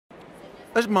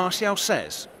As Martial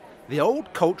says, the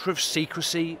old culture of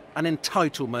secrecy and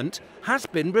entitlement has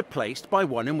been replaced by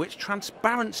one in which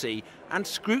transparency and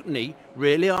scrutiny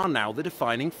really are now the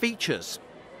defining features.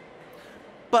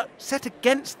 But set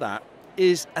against that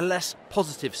is a less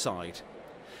positive side.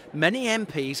 Many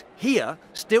MPs here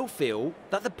still feel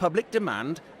that the public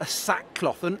demand a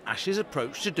sackcloth and ashes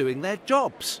approach to doing their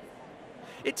jobs.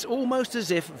 It's almost as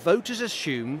if voters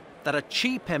assume that a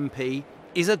cheap MP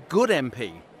is a good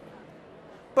MP.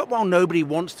 But while nobody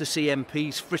wants to see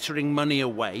MPs frittering money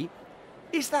away,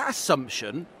 is that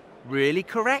assumption really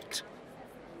correct?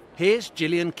 Here's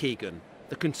Gillian Keegan,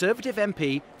 the Conservative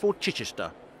MP for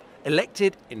Chichester,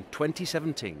 elected in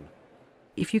 2017.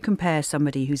 If you compare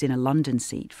somebody who's in a London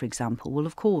seat, for example, well,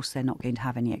 of course, they're not going to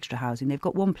have any extra housing. They've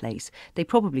got one place. They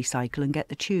probably cycle and get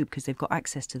the tube because they've got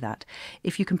access to that.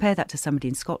 If you compare that to somebody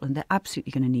in Scotland, they're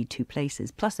absolutely going to need two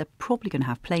places. Plus, they're probably going to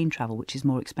have plane travel, which is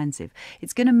more expensive.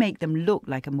 It's going to make them look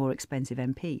like a more expensive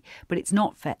MP, but it's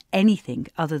not for anything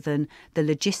other than the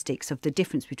logistics of the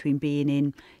difference between being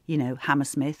in,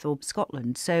 Hammersmith or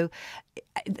Scotland. So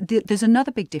there's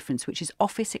another big difference, which is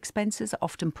office expenses are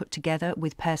often put together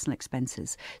with personal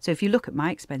expenses. So if you look at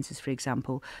my expenses, for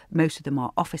example, most of them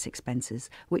are office expenses,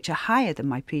 which are higher than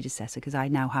my predecessor because I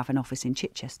now have an office in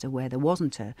Chichester where there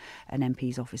wasn't an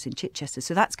MP's office in Chichester.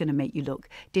 So that's going to make you look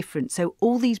different. So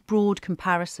all these broad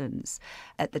comparisons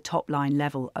at the top line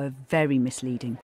level are very misleading.